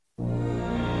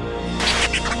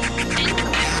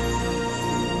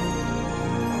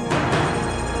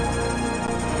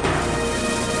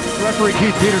Referee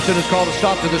Keith Peterson has called a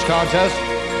stop to this contest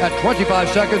at 25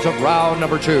 seconds of round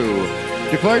number 2.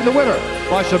 Declaring the winner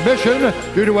by submission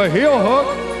due to a heel hook,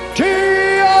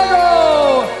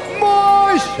 Thiago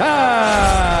Moises!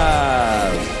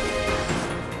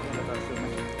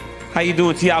 How you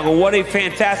doing, Thiago? What a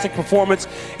fantastic performance.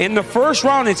 In the first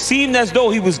round, it seemed as though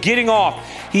he was getting off.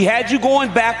 He had you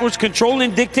going backwards,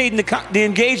 controlling, dictating the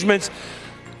engagements.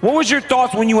 What was your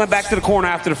thoughts when you went back to the corner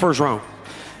after the first round?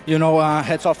 You know,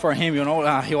 heads off for him. You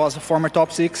know, he was a former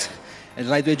top 6 in the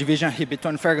lightweight division. He beat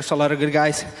Tony Ferguson, a lot of good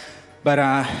guys. But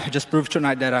just proved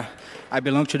tonight that I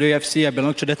belong to the UFC, I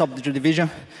belong to the top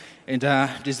division, and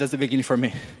this is the beginning for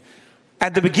me.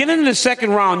 At the beginning of the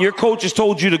second round, your coaches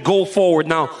told you to go forward.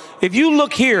 Now, if you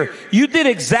look here, you did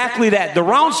exactly that. The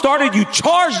round started, you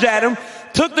charged at him,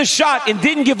 took the shot, and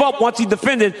didn't give up once he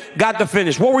defended, got the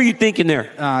finish. What were you thinking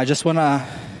there? I just want to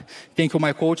thank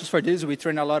my coaches for this. We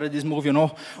train a lot of this move, you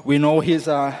know. We know he has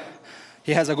a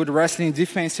good wrestling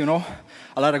defense, you know.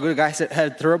 A lot of good guys that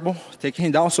had trouble taking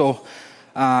him down, so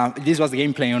this was the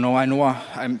game plan, you know. I know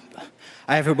I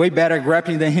have a way better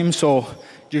grappling than him, so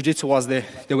jiu-jitsu was the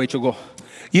way to go.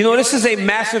 You know, this is a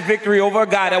massive victory over a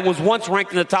guy that was once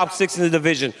ranked in the top 6 in the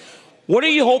division. What are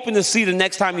you hoping to see the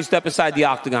next time you step inside the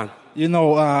octagon? You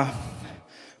know,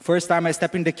 first time I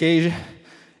step in the cage,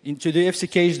 into the UFC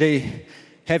cage, they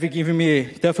have given me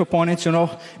tough opponents, you know.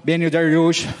 Beneil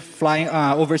Dariush, flying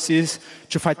overseas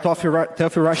to fight tough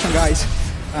Russian guys.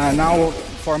 Now,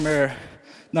 former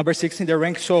number 6 in the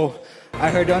rank. So I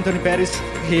heard Anthony Pettis,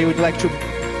 he would like to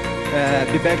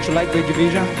be back to lightweight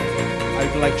division. I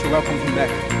would like to welcome him back.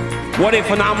 What a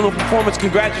phenomenal performance.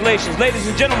 Congratulations. Ladies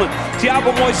and gentlemen,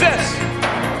 Thiago Moises.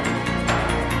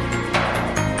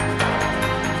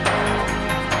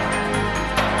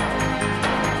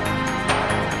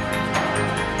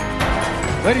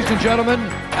 Ladies and gentlemen,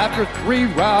 after 3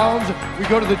 rounds, we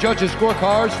go to the judges'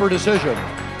 scorecards for decision.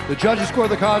 The judges score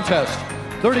the contest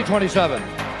 30-27,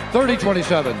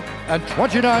 30-27, and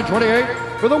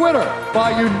 29-28 for the winner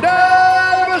by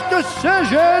unanimous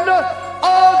decision,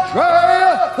 Andrei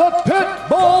the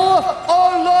Pitbull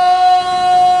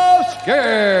Arlovski.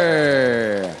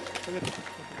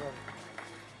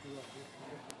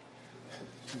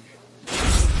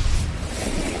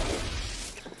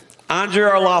 Andrei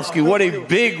Arlovski, what a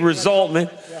big result, man.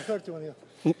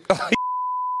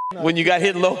 When you got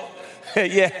hit low.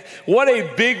 Yeah, what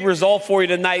a big result for you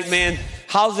tonight, man.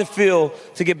 How's it feel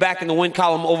to get back in the win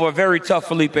column over a very tough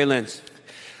Felipe Lins?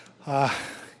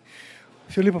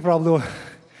 Felipe probably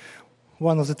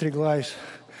one of the 3 guys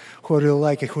who I really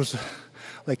like, who's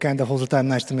like kind of all the time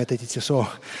nice to me at ATT. So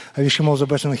I wish him all the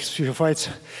best in his future fights.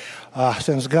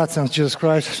 Thanks God, thanks Jesus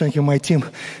Christ, thank you my team,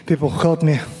 people who helped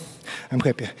me. I'm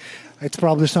happy. It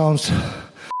probably sounds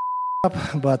up,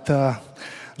 but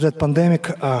that pandemic,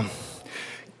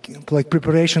 like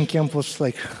preparation camp was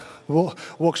like,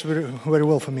 works very, very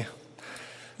well for me.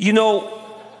 You know,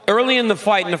 early in the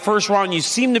fight, in the first round, you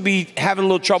seemed to be having a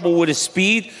little trouble with his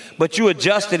speed, but you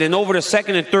adjusted, and over the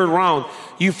second and third round,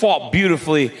 you fought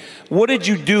beautifully. What did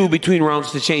you do between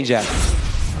rounds to change that?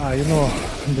 You know,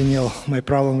 Daniel, my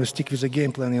problem was stick with the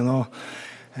game plan, you know,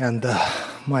 and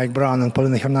Mike Brown and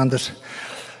Paulina Hernandez,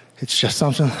 it's just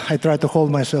something I try to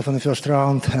hold myself in the first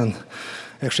round, and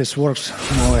actually it works.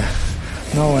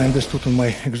 Now I understood in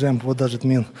my exam what does it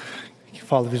mean,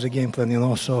 follow with the game plan, you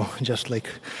know, so just like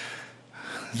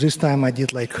this time I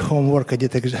did like homework, I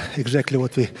did exactly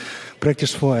what we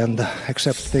practiced for, and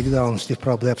except takedown. Steve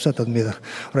probably upset at me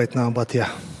right now, but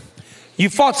yeah. You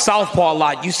fought southpaw a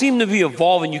lot. You seem to be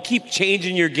evolving. You keep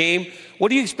changing your game. What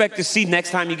do you expect to see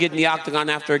next time you get in the octagon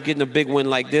after getting a big win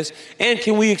like this? And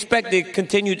can we expect the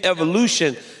continued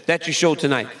evolution that you showed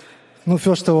tonight? No,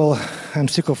 first of all, I'm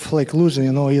sick of like losing,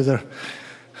 you know, either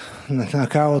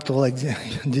knockout or like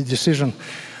the decision.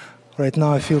 Right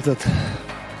now I feel that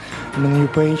I'm on a new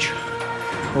page.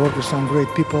 I work with some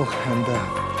great people, and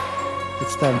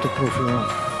it's time to prove, you know,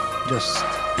 just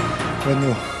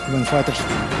when fighters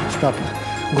stop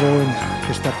growing,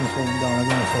 you stop and falling down. I don't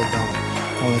want to fall down.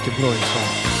 I want to keep growing, so.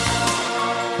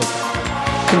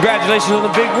 Congratulations on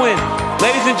the big win.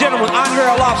 Ladies and gentlemen, Andrei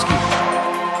Arlovski.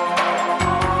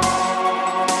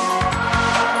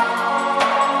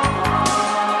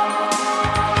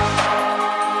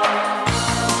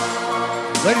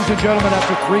 Ladies and gentlemen,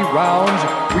 after 3 rounds,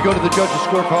 we go to the judges'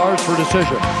 scorecards for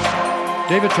decision.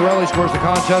 David Torelli scores the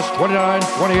contest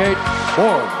 29-28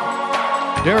 Ford.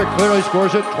 Derek clearly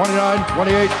scores it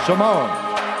 29-28 Simone.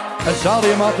 And Sal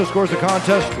D'Amato scores the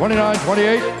contest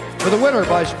 29-28 for the winner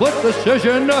by split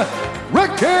decision,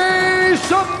 Ricky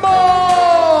Simone!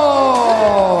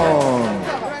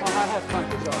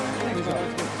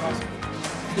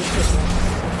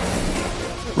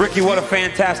 Ricky, what a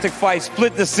fantastic fight.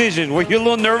 Split decision. Were you a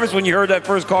little nervous when you heard that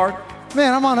first card?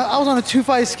 Man, I was on a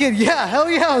 2-fight skid. Yeah, hell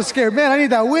yeah, I was scared. Man, I need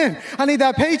that win. I need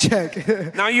that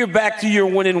paycheck. Now you're back to your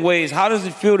winning ways. How does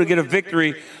it feel to get a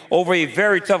victory over a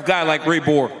very tough guy like Ray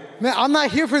Borg? Man, I'm not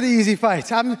here for the easy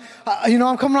fights. I'm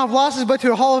coming off losses, but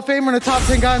to a Hall of Famer and a top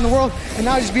 10 guy in the world, and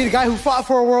now I just beat a guy who fought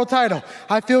for a world title.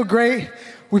 I feel great.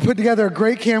 We put together a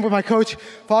great camp with my coach,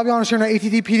 Fabiano Cerna,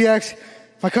 ATT PDX.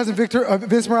 My cousin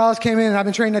Vince Morales came in, and I've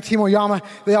been training at Team Oyama.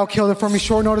 They all killed it for me.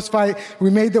 Short notice fight. We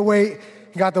made the weight,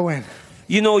 got the win.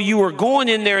 You know, you were going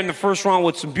in there in the first round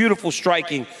with some beautiful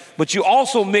striking, but you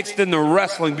also mixed in the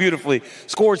wrestling beautifully.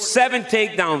 Scored 7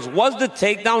 takedowns. Was the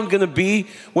takedown going to be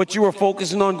what you were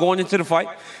focusing on going into the fight?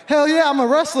 Hell yeah, I'm a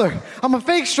wrestler. I'm a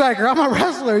fake striker. I'm a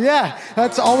wrestler, yeah.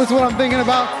 That's always what I'm thinking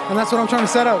about, and that's what I'm trying to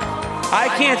set up. I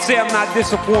can't say I'm not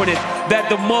disappointed that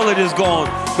the mullet is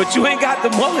gone, but you ain't got the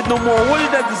mullet no more. What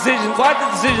is that decision? Why did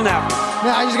the decision happen?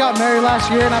 Man, I just got married last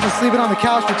year, and I've been sleeping on the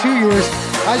couch for 2 years.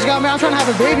 I'm trying to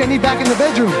have a baby. I need back in the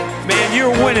bedroom. Man,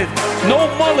 you're winning. No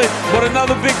mullet, but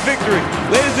another big victory.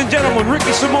 Ladies and gentlemen,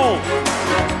 Ricky Simón.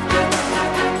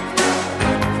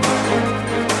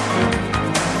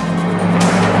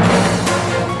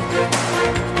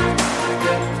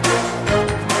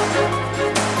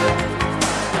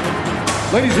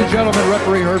 Ladies and gentlemen,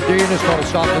 referee Herb Dean has called a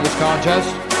stop to this contest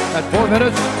at 4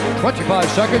 minutes, 25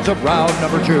 seconds of round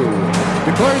number 2.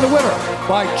 Declaring the winner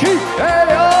by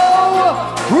TKO,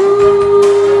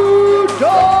 Drew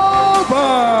Dober.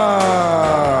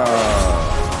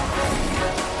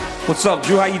 What's up,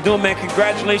 Drew? How you doing, man?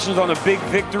 Congratulations on a big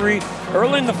victory.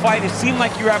 Early in the fight, it seemed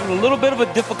like you were having a little bit of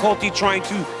a difficulty trying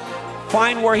to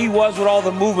find where he was with all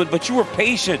the movement, but you were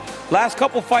patient. Last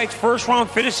couple fights, first round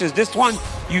finishes. This one,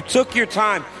 you took your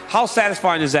time. How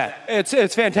satisfying is that?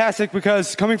 It's fantastic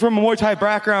because coming from a Muay Thai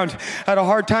background, I had a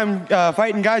hard time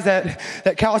fighting guys that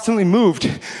constantly moved.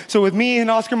 So with me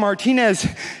and Oscar Martinez,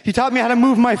 he taught me how to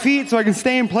move my feet so I can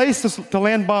stay in place to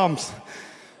land bombs.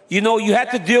 You know, you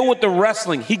had to deal with the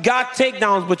wrestling. He got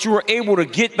takedowns, but you were able to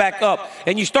get back up,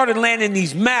 and you started landing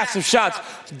these massive shots.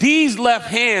 These left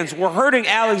hands were hurting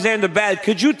Alexander bad.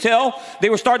 Could you tell they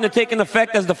were starting to take an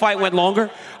effect as the fight went longer?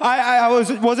 I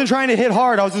wasn't trying to hit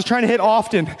hard. I was just trying to hit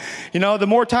often. You know, the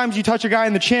more times you touch a guy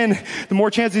in the chin, the more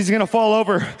chances he's going to fall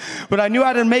over. But I knew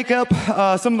how to make up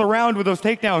some of the round with those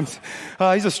takedowns.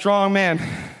 He's a strong man.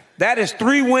 That is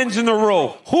 3 wins in a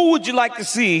row. Who would you like to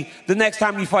see the next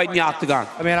time you fight in the octagon?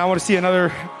 I mean, I want to see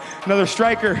another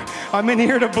striker. I'm in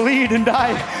here to bleed and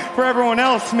die for everyone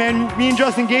else, man. Me and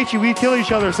Justin Gaethje, we kill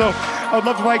each other. So I would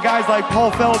love to fight guys like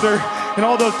Paul Felder and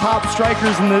all those top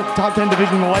strikers in the top 10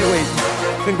 division in the lightweight.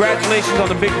 Congratulations on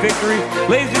the big victory.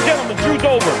 Ladies and gentlemen, Drew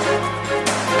Dober.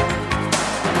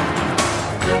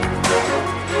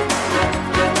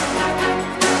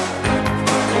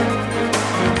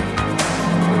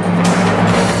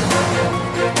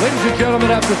 Ladies and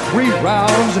gentlemen, after 3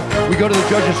 rounds, we go to the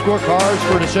judges' scorecards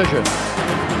for a decision.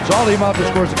 Saul Imhoff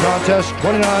scores the contest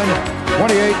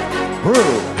 29-28,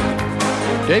 Peru.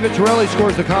 David Torelli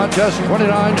scores the contest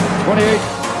 29-28,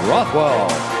 Rothwell.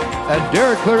 And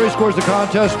Derek Cleary scores the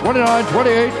contest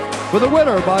 29-28 with a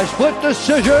winner by split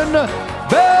decision,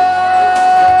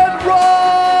 Ben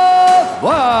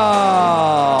Rothwell.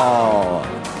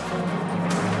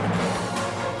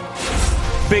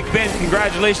 Big Ben,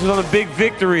 congratulations on a big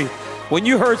victory. When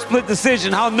you heard split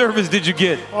decision, how nervous did you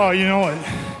get? Oh, you know what?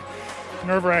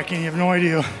 Nerve-wracking, you have no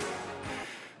idea.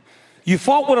 You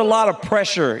fought with a lot of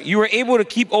pressure. You were able to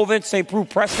keep Ovince St. Preux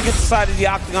pressed against the side of the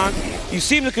octagon. You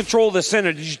seemed to control the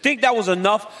center. Did you think that was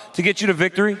enough to get you to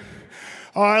victory?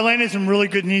 I landed some really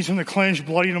good knees from the clinch,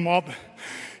 bloodied him up,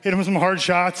 hit him with some hard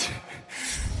shots.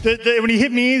 When he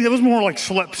hit me, it was more like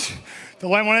slips. The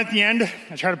one at the end,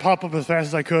 I tried to pop up as fast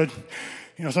as I could.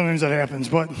 You know, sometimes that happens,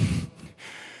 but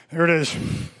there it is.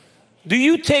 Do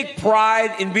you take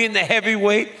pride in being the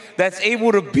heavyweight that's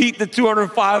able to beat the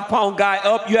 205-pound guy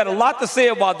up? You had a lot to say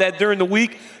about that during the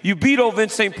week. You beat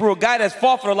Ovince St. Preux, a guy that's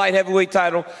fought for the light heavyweight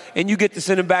title, and you get to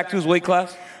send him back to his weight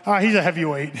class? He's a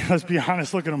heavyweight. Let's be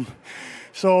honest. Look at him.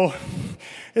 So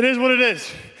it is what it is.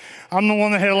 I'm the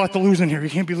one that had a lot to lose in here. You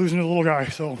can't be losing to the little guy.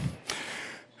 So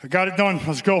I got it done.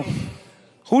 Let's go.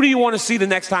 Who do you want to see the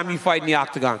next time you fight in the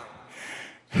octagon?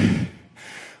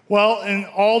 Well, in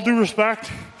all due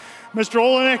respect, Mr.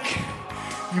 Olenek,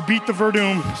 you beat the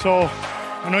Verdum, so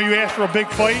I know you asked for a big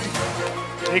fight.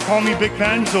 They call me Big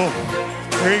Ben, so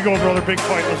there you go, brother, big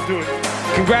fight, let's do it.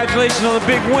 Congratulations on the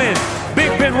big win,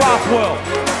 Big Ben Rothwell.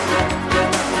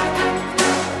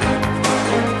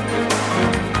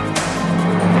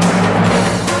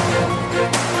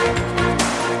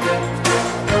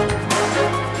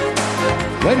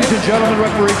 Ladies and and gentlemen,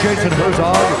 referee Jason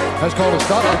Herzog has called a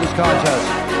stop to this contest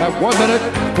at 1 minute,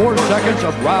 4 seconds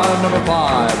of round number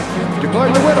 5.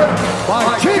 Declaring the winner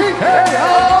by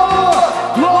TKO,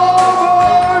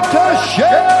 Glover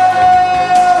Teixeira.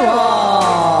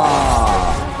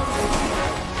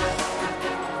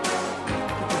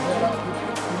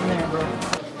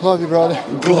 Love you, brother.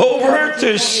 Glover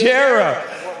Teixeira.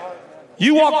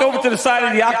 You walked over to the side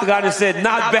of the octagon and said,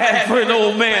 not bad for an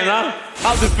old man, huh?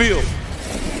 How's it feel?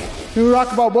 You know,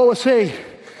 Rocky Balboa say,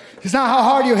 it's not how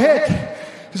hard you hit,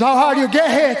 it's how hard you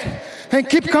get hit, and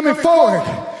keep coming forward.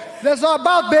 That's all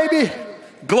about, baby.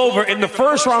 Glover, in the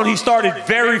first round, he started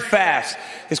very fast.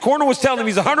 His corner was telling him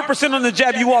he's 100% on the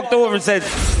jab. You walked over and said,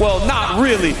 well, not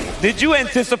really. Did you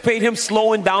anticipate him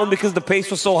slowing down because the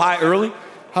pace was so high early?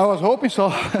 I was hoping so.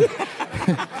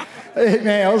 Hey,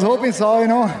 man, I was hoping so, you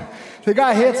know. The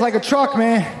guy hits like a truck,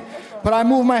 man. But I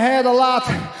move my head a lot.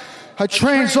 I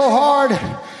train so hard.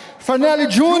 Farnelli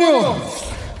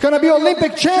Jr., gonna be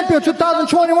Olympic champion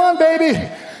 2021, baby.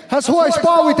 That's who I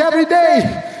spar with every day.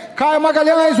 Caio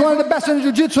Magalhães, one of the best in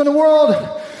jiu-jitsu in the world.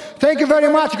 Thank you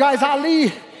very much, guys.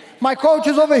 Ali, my coach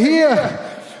is over here.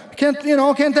 Can't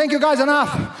thank you guys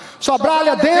enough.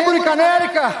 Sobralia, Denver,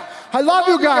 Canérica. I love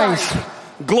you guys.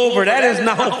 Glover, that is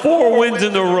now 4 wins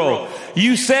in a row.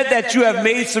 You said that you have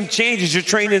made some changes. You're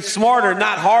training smarter,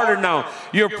 not harder now.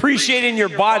 You're appreciating your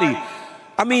body.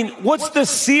 I mean, what's the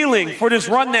ceiling for this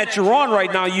run that you're on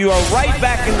right now? You are right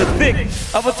back in the thick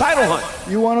of a title hunt.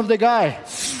 You're one of the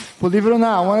guys. Believe it or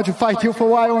not, I wanted to fight you for a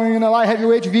while when you're in a light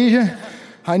heavyweight division.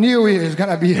 I knew it was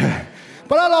gonna be there.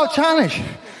 But I love challenge.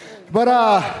 But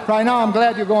right now, I'm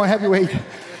glad you're going heavyweight.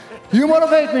 You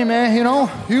motivate me, man, you know?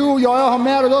 You, Yoel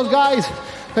Romero, those guys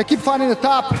that keep fighting the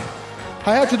top.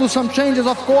 I had to do some changes,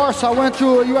 of course. I went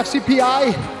to UFC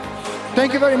PI.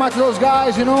 Thank you very much to those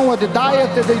guys, you know, with the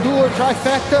diet that they do, a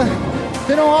trifecta.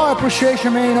 You know, all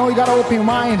appreciation, man. You know, you gotta open your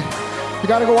mind.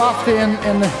 You gotta go after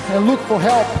and look for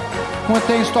help when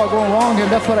things start going wrong,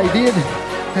 and that's what I did.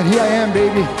 And here I am,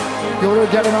 baby. You're gonna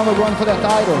get another run for that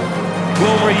title.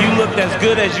 Glover, you looked as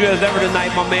good as you has ever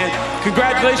tonight, my man.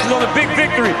 Congratulations on the big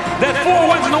victory. That's 4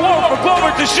 wins in the world for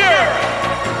Glover Teixeira.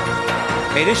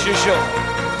 Hey, this is your show.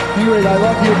 Ingrid, I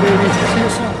love you, baby. See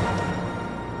you soon.